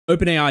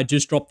OpenAI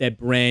just dropped their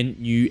brand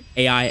new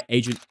AI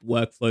agent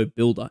workflow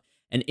builder.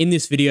 And in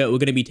this video, we're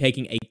going to be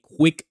taking a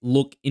quick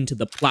look into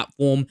the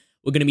platform.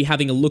 We're going to be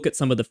having a look at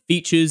some of the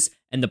features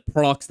and the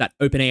products that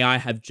OpenAI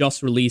have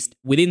just released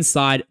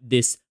inside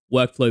this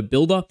workflow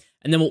builder.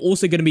 And then we're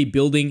also going to be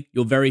building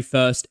your very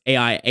first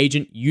AI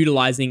agent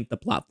utilizing the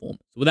platform.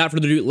 So without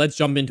further ado, let's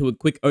jump into a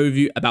quick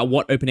overview about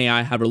what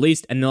OpenAI have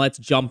released, and then let's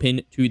jump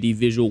into the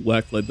visual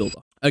workflow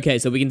builder. Okay,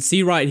 so we can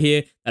see right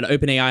here that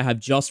OpenAI have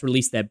just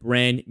released their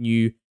brand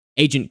new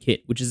agent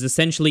kit, which is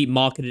essentially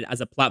marketed as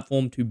a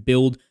platform to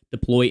build,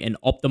 deploy, and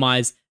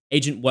optimize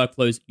agent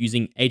workflows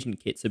using agent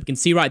kit. So we can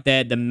see right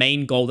there, the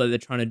main goal that they're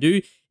trying to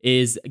do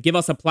is give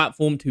us a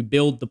platform to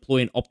build,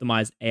 deploy, and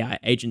optimize AI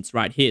agents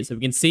right here. So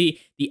we can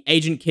see the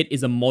agent kit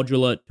is a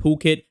modular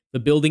toolkit for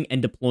building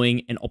and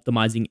deploying and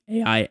optimizing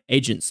AI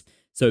agents.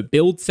 So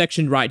build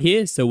section right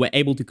here. So we're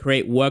able to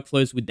create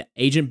workflows with the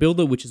agent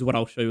builder, which is what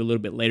I'll show you a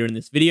little bit later in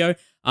this video.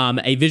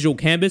 A visual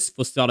canvas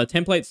for starter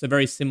templates. So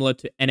very similar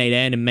to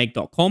N8N and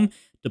Make.com.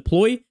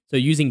 Deploy, so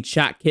using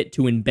ChatKit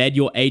to embed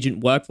your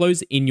agent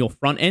workflows in your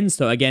front end.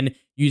 So again,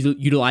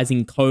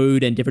 utilizing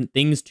code and different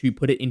things to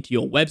put it into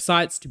your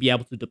websites to be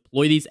able to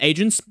deploy these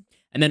agents.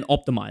 And then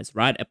optimize,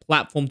 right? A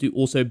platform to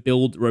also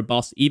build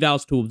robust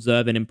evals to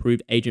observe and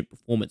improve agent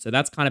performance. So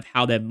that's kind of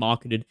how they've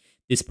marketed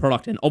this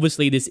product. And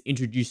obviously this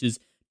introduces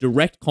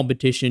direct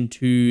competition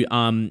to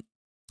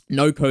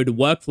no-code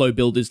workflow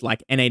builders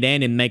like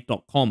N8N and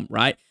Make.com,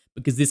 right?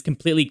 Because this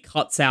completely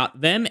cuts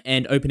out them,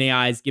 and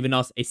OpenAI has given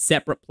us a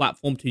separate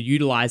platform to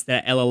utilize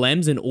their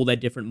LLMs and all their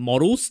different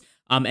models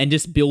and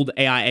just build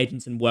AI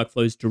agents and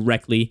workflows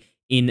directly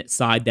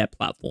inside their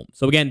platform.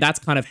 So again, that's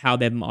kind of how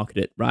they've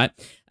marketed it, right?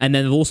 And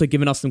then they've also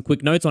given us some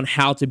quick notes on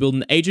how to build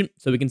an agent.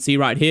 So we can see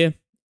right here,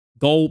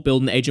 goal,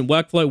 build an agent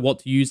workflow, what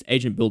to use,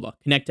 agent builder.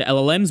 Connect to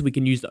LLMs, we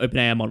can use the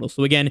OpenAI model.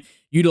 So again,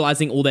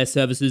 utilizing all their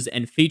services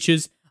and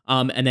features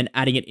and then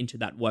adding it into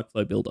that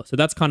workflow builder. So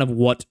that's kind of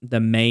what the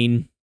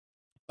main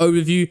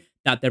overview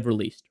that they've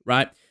released,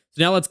 right?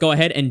 So now let's go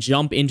ahead and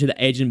jump into the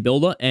agent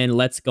builder and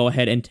let's go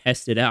ahead and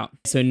test it out.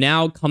 So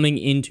now coming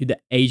into the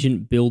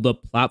agent builder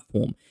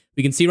platform,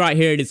 we can see right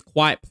here, it is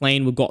quite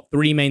plain. We've got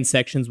three main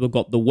sections. We've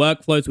got the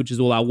workflows, which is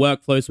all our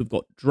workflows. We've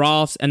got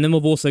drafts, and then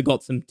we've also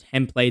got some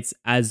templates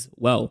as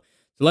well.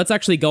 So let's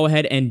actually go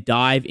ahead and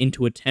dive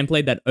into a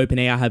template that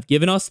OpenAI have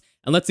given us,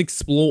 and let's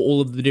explore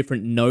all of the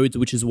different nodes,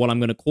 which is what I'm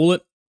going to call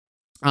it,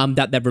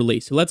 that they've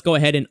released. So let's go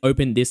ahead and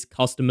open this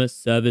customer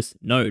service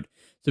node.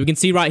 So we can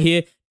see right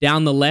here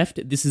down the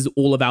left, this is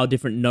all of our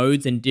different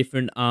nodes and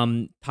different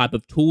type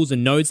of tools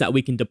and nodes that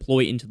we can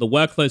deploy into the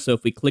workflow. So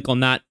if we click on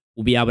that,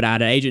 we'll be able to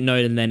add an agent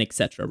node and then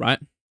etc. Right?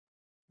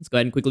 Let's go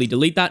ahead and quickly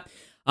delete that.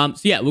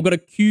 So yeah, we've got a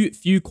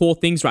few core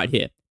things right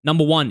here.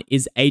 Number one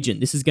is agent.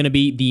 This is going to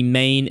be the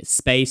main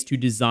space to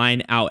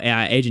design our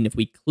AI agent. If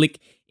we click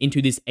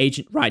into this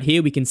agent right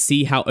here, we can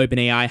see how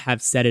OpenAI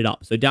have set it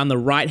up. So down the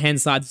right-hand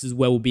side, this is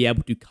where we'll be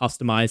able to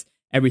customize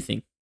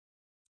everything.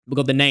 We've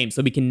got the name,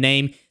 so we can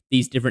name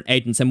these different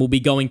agents, and we'll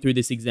be going through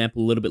this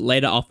example a little bit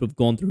later after we've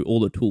gone through all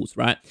the tools,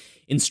 right?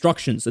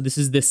 Instructions. So this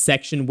is the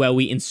section where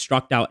we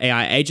instruct our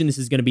AI agent. This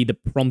is going to be the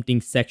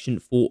prompting section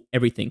for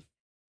everything.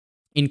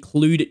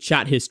 Include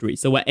chat history.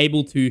 So we're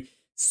able to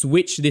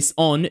switch this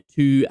on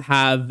to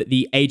have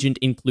the agent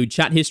include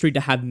chat history to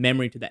have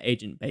memory to the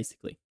agent,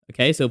 basically.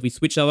 Okay, so if we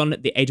switch that on,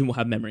 the agent will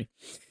have memory.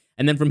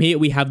 And then from here,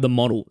 we have the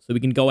model. So we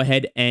can go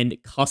ahead and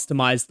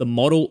customize the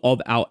model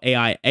of our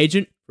AI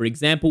agent. For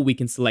example, we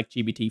can select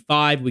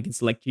GPT-5, we can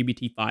select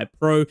GPT-5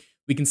 Pro,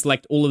 we can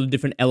select all of the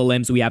different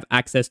LLMs we have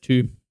access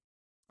to,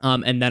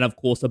 and then, of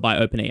course, are by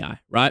OpenAI,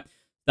 right?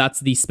 That's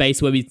the space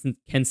where we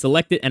can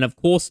select it. And, of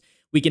course,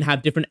 we can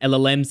have different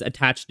LLMs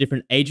attach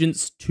different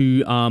agents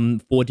to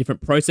for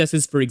different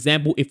processes. For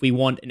example, if we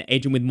want an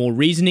agent with more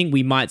reasoning,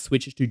 we might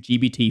switch it to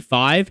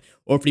GPT-5.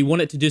 Or if we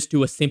want it to just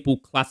do a simple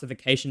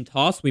classification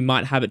task, we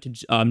might have it to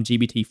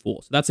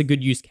GPT-4. So that's a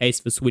good use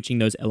case for switching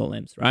those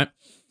LLMs, right?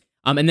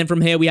 And then from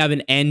here, we have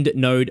an end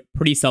node,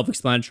 pretty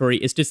self-explanatory.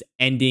 It's just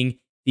ending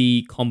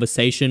the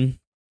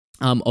conversation,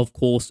 of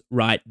course,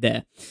 right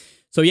there.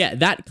 So yeah,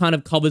 that kind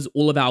of covers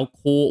all of our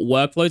core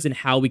workflows and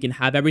how we can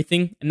have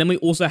everything. And then we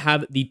also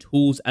have the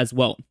tools as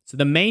well. So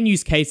the main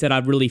use case that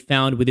I've really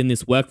found within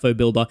this workflow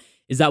builder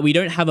is that we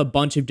don't have a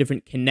bunch of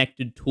different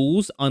connected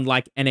tools,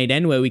 unlike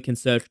N8N, where we can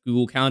search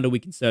Google Calendar, we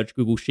can search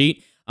Google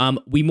Sheet.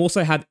 We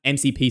also have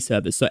MCP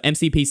servers. So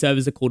MCP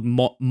servers are called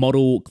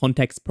Model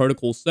Context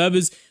Protocol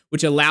servers,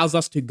 which allows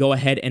us to go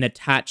ahead and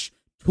attach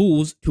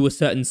tools to a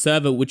certain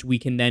server, which we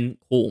can then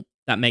call.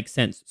 That makes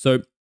sense.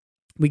 So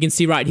we can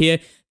see right here,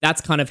 that's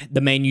kind of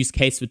the main use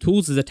case for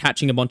tools, is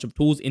attaching a bunch of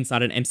tools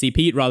inside an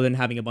MCP rather than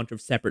having a bunch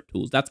of separate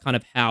tools. That's kind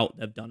of how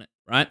they've done it,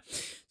 right?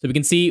 So we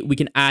can see we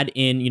can add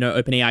in,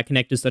 OpenAI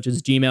connectors such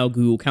as Gmail,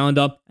 Google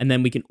Calendar, and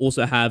then we can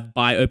also have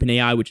by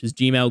OpenAI, which is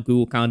Gmail,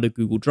 Google Calendar,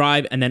 Google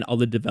Drive, and then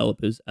other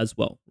developers as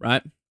well,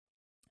 right?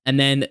 And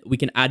then we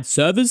can add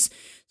servers.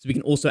 So we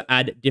can also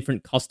add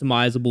different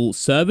customizable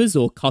servers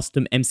or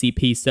custom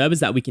MCP servers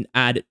that we can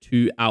add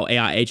to our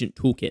AI agent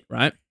toolkit,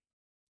 right?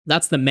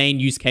 That's the main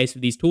use case for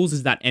these tools,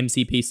 is that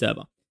MCP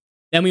server.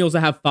 Then we also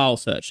have file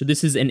search. So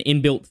this is an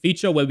inbuilt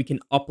feature where we can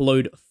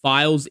upload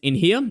files in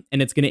here,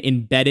 and it's going to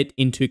embed it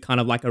into kind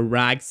of like a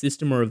RAG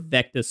system or a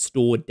vector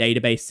store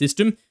database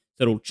system.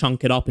 So it'll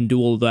chunk it up and do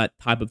all of that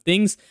type of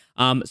things.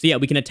 So yeah,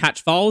 we can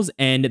attach files,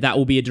 and that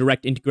will be a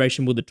direct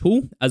integration with the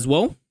tool as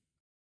well.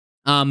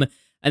 And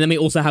then we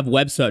also have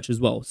web search as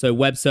well. So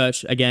web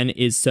search, again,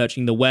 is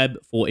searching the web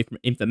for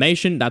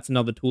information. That's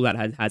another tool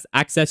that has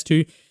access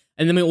to.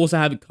 And then we also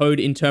have a code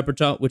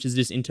interpreter, which is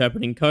just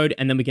interpreting code.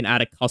 And then we can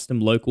add a custom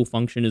local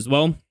function as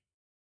well,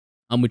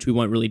 which we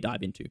won't really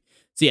dive into.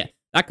 So yeah,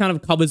 that kind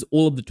of covers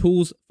all of the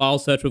tools. File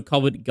search we've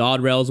covered,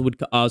 guardrails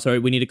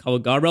we need to cover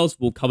guardrails.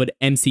 We'll cover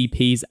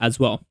MCPs as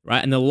well,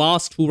 right? And the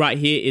last tool right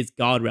here is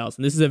guardrails.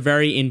 And this is a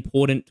very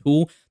important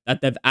tool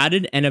that they've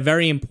added, and a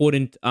very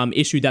important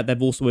issue that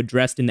they've also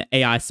addressed in the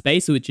AI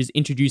space, which is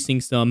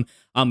introducing some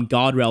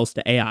guardrails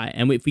to AI.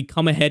 And if we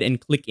come ahead and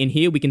click in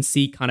here, we can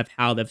see kind of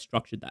how they've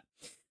structured that.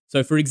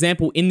 So for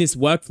example, in this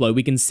workflow,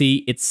 we can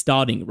see it's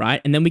starting,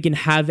 right? And then we can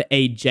have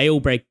a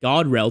jailbreak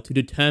guardrail to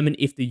determine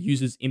if the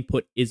user's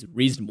input is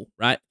reasonable,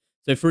 right?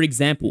 So for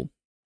example,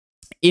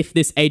 if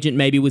this agent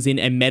maybe was in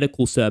a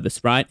medical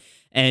service, right?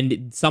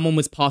 And someone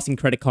was passing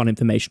credit card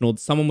information, or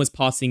someone was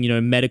passing,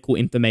 medical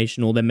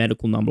information or their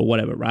medical number or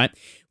whatever, right?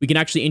 We can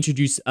actually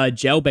introduce a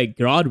jailbreak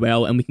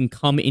guardrail, and we can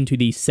come into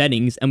these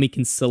settings and we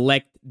can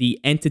select the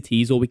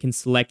entities, or we can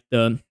select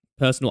the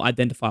personal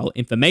identifiable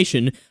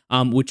information,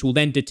 which will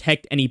then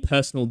detect any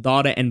personal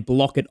data and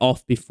block it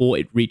off before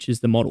it reaches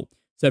the model.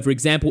 So for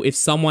example, if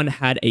someone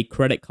had a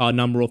credit card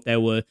number, or if they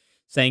were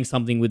saying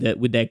something with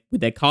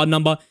their card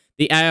number,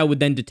 the AI would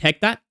then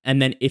detect that,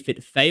 and then if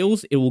it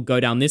fails, it will go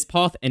down this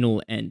path and it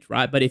will end,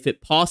 right? But if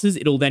it passes,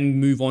 it'll then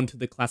move on to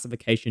the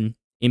classification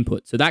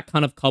input. So that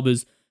kind of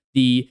covers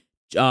the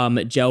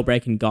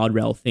jailbreak and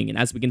guardrail thing. And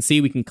as we can see,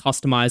 we can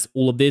customize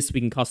all of this. We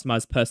can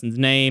customize person's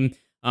name.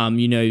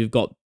 You've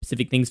got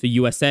specific things for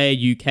USA,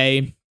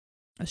 UK,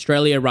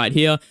 Australia right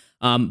here.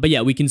 But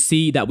yeah, we can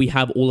see that we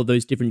have all of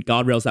those different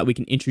guardrails that we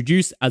can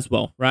introduce as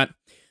well, right?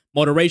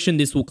 Moderation,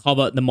 this will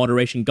cover the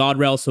moderation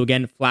guardrail. So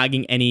again,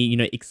 flagging any,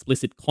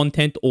 explicit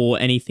content or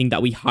anything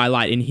that we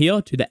highlight in here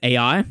to the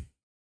AI.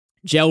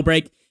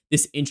 Jailbreak,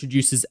 this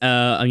introduces,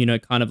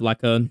 kind of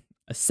like a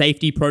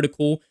safety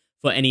protocol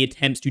for any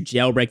attempts to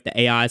jailbreak the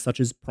AI,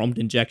 such as prompt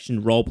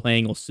injection,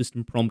 role-playing, or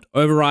system prompt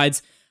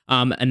overrides.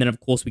 And then,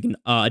 of course, we can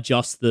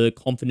adjust the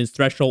confidence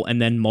threshold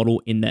and then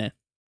model in there.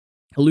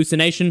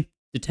 Hallucination,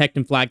 detect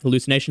and flag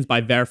hallucinations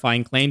by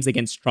verifying claims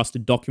against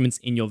trusted documents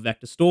in your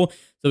vector store.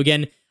 So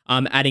again,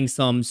 adding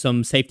some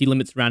safety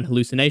limits around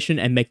hallucination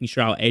and making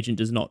sure our agent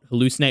does not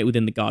hallucinate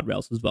within the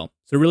guardrails as well.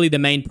 So really the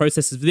main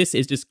process of this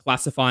is just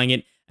classifying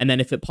it, and then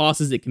if it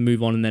passes, it can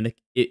move on, and then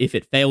if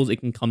it fails,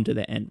 it can come to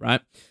the end, right?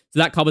 So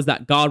that covers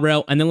that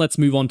guardrail, and then let's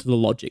move on to the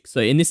logic.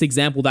 So in this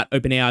example that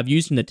OpenAI have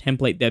used, in the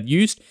template they've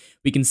used,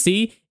 we can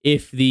see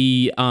if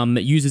the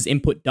user's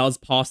input does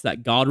pass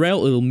that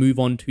guardrail, it'll move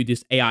on to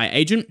this AI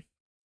agent,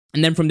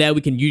 and then from there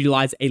we can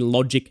utilize a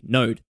logic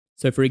node.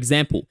 So for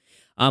example,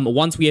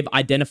 once we have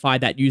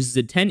identified that user's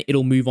intent,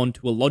 it'll move on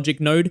to a logic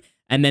node.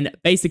 And then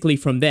basically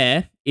from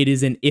there, it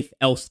is an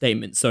if-else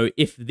statement. So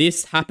if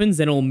this happens,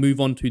 then it'll move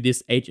on to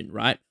this agent,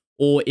 right?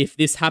 Or if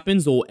this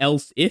happens, or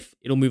else if,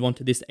 it'll move on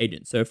to this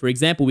agent. So for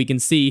example, we can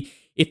see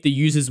if the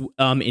user's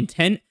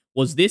intent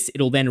was this,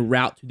 it'll then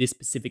route to this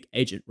specific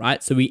agent,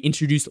 right? So we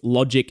introduce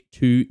logic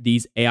to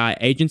these AI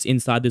agents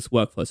inside this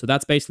workflow. So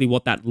that's basically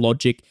what that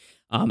logic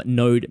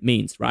node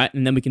means, right?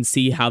 And then we can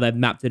see how they've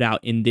mapped it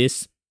out in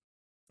this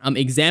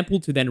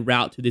example to then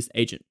route to this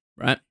agent,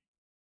 right?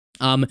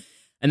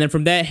 And then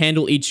from there,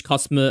 handle each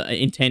customer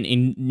intent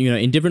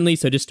indifferently.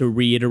 So just to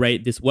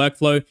reiterate this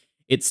workflow,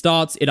 it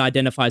starts, it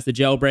identifies the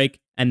jailbreak,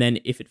 and then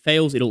if it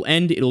fails, it'll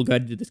end, it'll go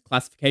to this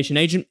classification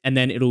agent, and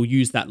then it'll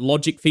use that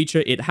logic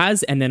feature it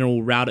has, and then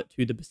it'll route it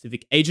to the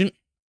specific agent.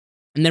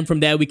 And then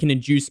from there, we can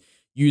induce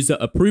user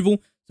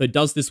approval. So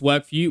does this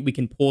work for you? We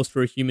can pause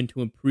for a human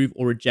to approve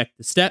or reject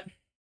the step.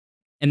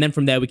 And then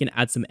from there, we can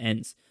add some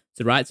ends.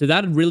 So, right, so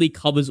that really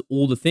covers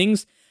all the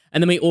things.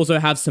 And then we also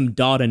have some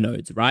data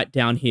nodes right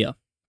down here.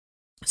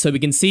 So we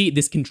can see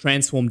this can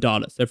transform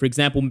data. So for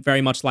example,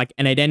 very much like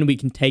N8N, we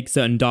can take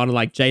certain data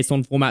like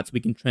JSON formats, we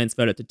can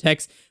transfer it to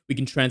text, we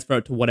can transfer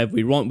it to whatever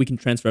we want, we can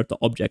transfer it to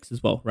objects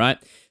as well, right?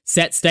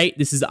 Set state,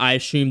 this is, I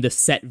assume, the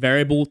set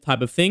variable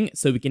type of thing.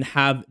 So we can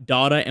have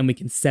data and we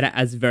can set it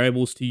as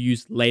variables to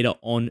use later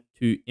on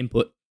to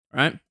input,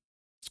 right?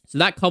 So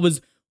that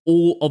covers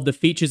all of the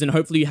features, and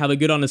hopefully you have a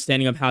good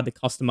understanding of how to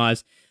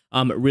customize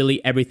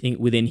really everything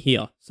within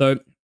here. So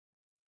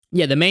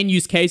yeah, the main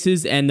use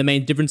cases and the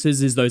main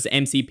differences is those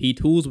MCP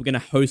tools. We're going to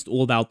host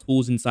all of our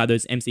tools inside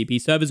those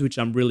MCP servers, which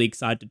I'm really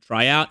excited to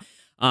try out.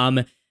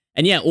 And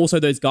yeah,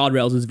 also those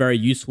guardrails is very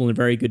useful and a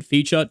very good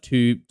feature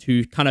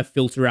to kind of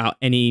filter out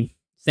any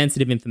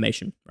sensitive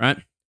information, right?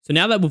 So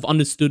now that we've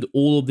understood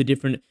all of the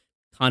different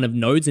kind of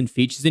nodes and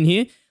features in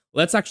here,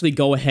 let's actually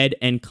go ahead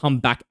and come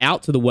back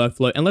out to the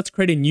workflow, and let's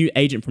create a new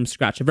agent from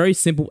scratch, a very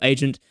simple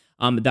agent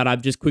that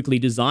I've just quickly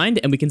designed,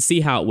 and we can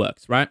see how it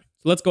works, right?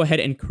 So let's go ahead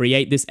and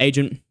create this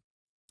agent.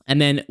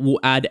 And then we'll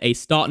add a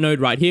start node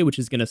right here, which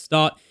is going to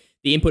start.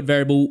 The input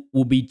variable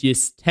will be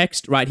just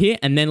text right here.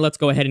 And then let's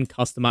go ahead and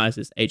customize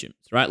this agent,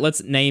 right?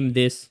 Let's name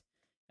this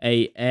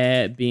a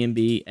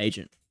Airbnb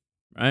agent,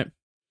 right?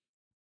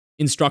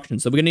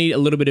 Instructions. So we're going to need a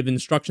little bit of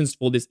instructions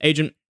for this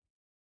agent.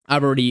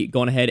 I've already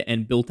gone ahead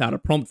and built out a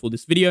prompt for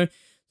this video.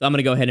 So I'm going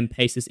to go ahead and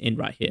paste this in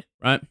right here,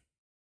 right?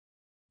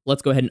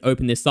 Let's go ahead and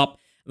open this up.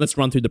 Let's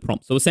run through the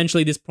prompt. So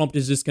essentially, this prompt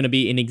is just going to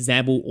be an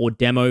example or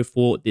demo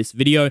for this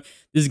video.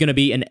 This is going to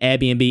be an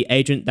Airbnb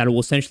agent that will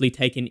essentially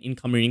take in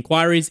incoming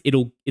inquiries.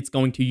 It's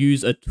going to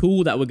use a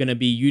tool that we're going to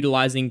be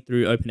utilizing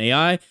through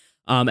OpenAI,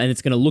 and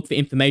it's going to look for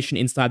information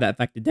inside that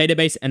vector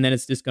database, and then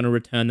it's just going to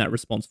return that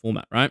response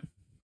format, right?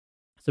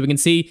 So we can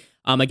see,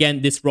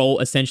 again, this role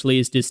essentially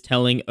is just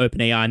telling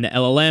OpenAI and the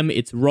LLM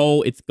its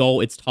role, its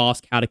goal, its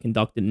task, how to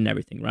conduct it, and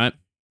everything, right?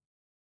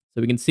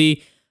 So we can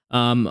see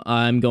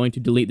I'm going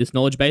to delete this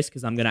knowledge base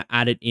because I'm going to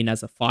add it in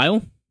as a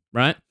file,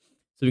 right?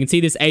 So we can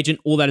see this agent,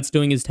 all that it's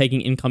doing is taking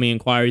incoming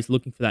inquiries,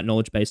 looking for that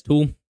knowledge base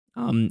tool,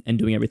 and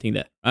doing everything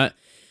there, right?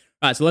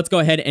 All right, so let's go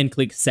ahead and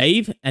click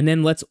save, and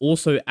then let's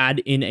also add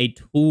in a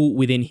tool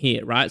within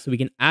here, right? So we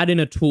can add in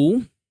a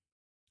tool.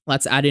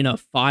 Let's add in a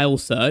file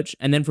search,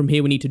 and then from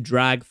here we need to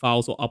drag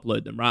files or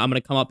upload them, right? I'm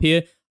going to come up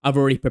here. I've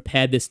already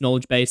prepared this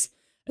knowledge base.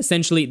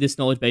 Essentially, this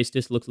knowledge base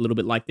just looks a little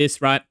bit like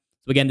this, right?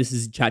 So again, this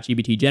is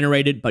ChatGPT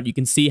generated, but you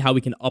can see how we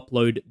can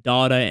upload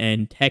data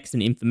and text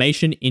and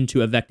information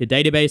into a vector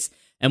database.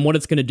 And what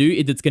it's going to do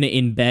is it's going to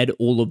embed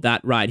all of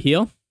that right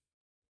here.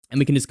 And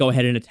we can just go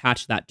ahead and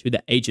attach that to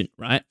the agent,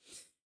 right?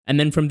 And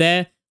then from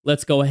there,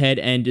 let's go ahead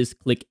and just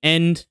click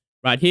end.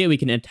 Right here, we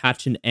can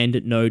attach an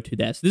end node to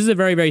there. So this is a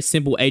very, very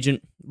simple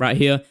agent right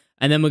here.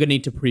 And then we're going to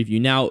need to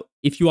preview. Now,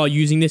 if you are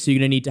using this, you're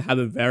going to need to have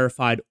a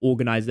verified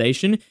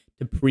organization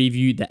to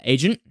preview the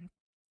agent.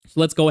 So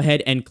let's go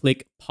ahead and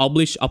click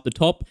publish up the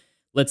top.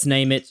 Let's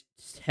name it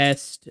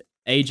test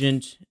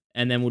agent,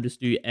 and then we'll just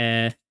do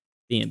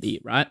Airbnb,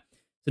 right?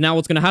 So now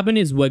what's going to happen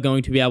is we're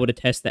going to be able to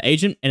test the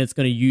agent, and it's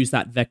going to use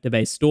that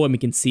vector-based store, and we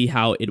can see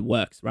how it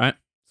works, right?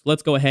 So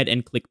let's go ahead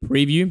and click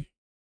preview,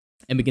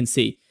 and we can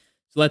see.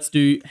 So let's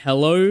do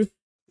hello,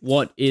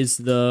 what is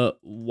the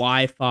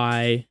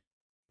Wi-Fi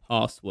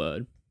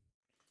password?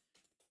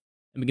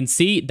 And we can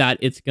see that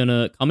it's going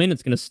to come in.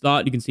 It's going to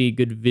start. You can see a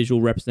good visual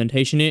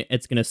representation here.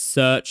 It's going to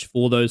search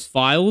for those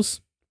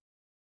files.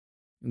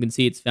 You can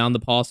see it's found the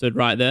password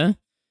right there.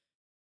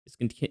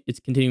 It's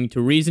continuing to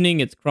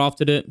reasoning. It's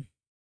crafted it.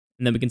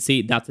 And then we can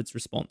see that's its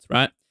response,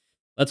 right?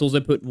 Let's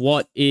also put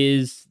what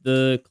is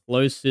the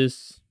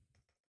closest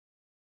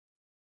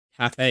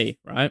cafe,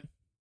 right?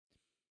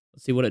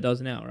 Let's see what it does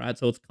now, right?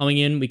 So it's coming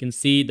in. We can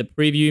see the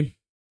preview.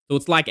 So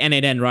it's like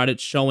N8N, right?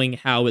 It's showing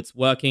how it's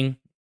working.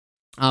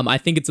 I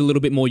think it's a little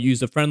bit more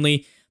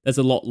user-friendly. There's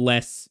a lot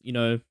less,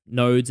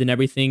 nodes and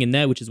everything in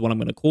there, which is what I'm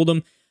going to call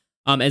them.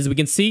 As we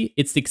can see,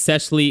 it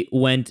successfully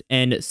went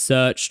and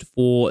searched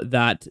for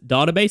that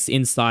database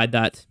inside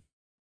that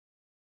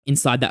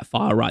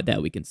file right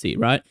there, we can see,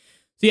 right?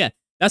 So yeah,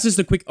 that's just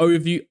a quick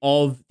overview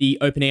of the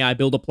OpenAI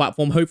Builder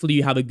platform. Hopefully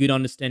you have a good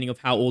understanding of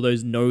how all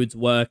those nodes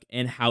work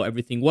and how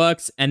everything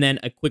works, and then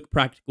a quick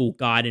practical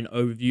guide and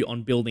overview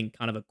on building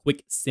kind of a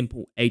quick,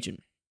 simple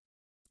agent.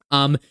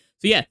 So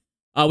yeah.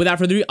 Without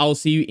further ado, I'll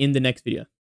see you in the next video.